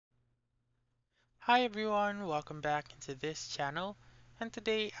Hi everyone, welcome back into this channel, and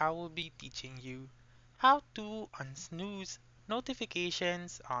today I will be teaching you how to unsnooze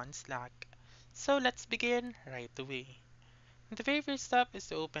notifications on Slack. So let's begin right away. The very first step is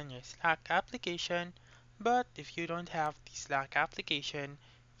to open your Slack application, but if you don't have the Slack application,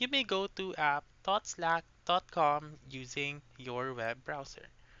 you may go to app.slack.com using your web browser.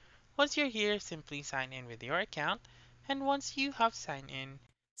 Once you're here, simply sign in with your account, and once you have signed in,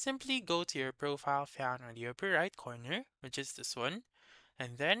 simply go to your profile found on the upper right corner, which is this one,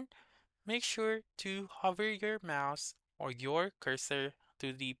 and then make sure to hover your mouse or your cursor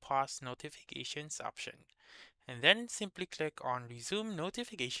to the pause notifications option, and then simply click on resume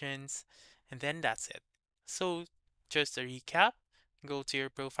notifications, and then that's it. So, just a recap, go to your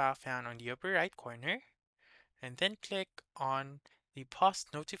profile found on the upper right corner, and then click on the pause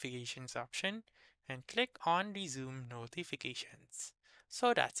notifications option and click on resume notifications.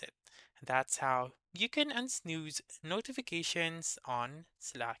 So that's it. That's how you can unsnooze notifications on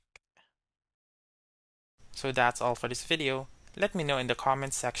Slack. So that's all for this video. Let me know in the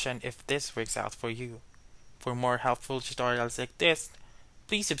comments section if this works out for you. For more helpful tutorials like this,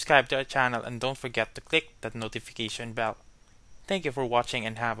 please subscribe to our channel and don't forget to click that notification bell. Thank you for watching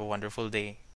and have a wonderful day.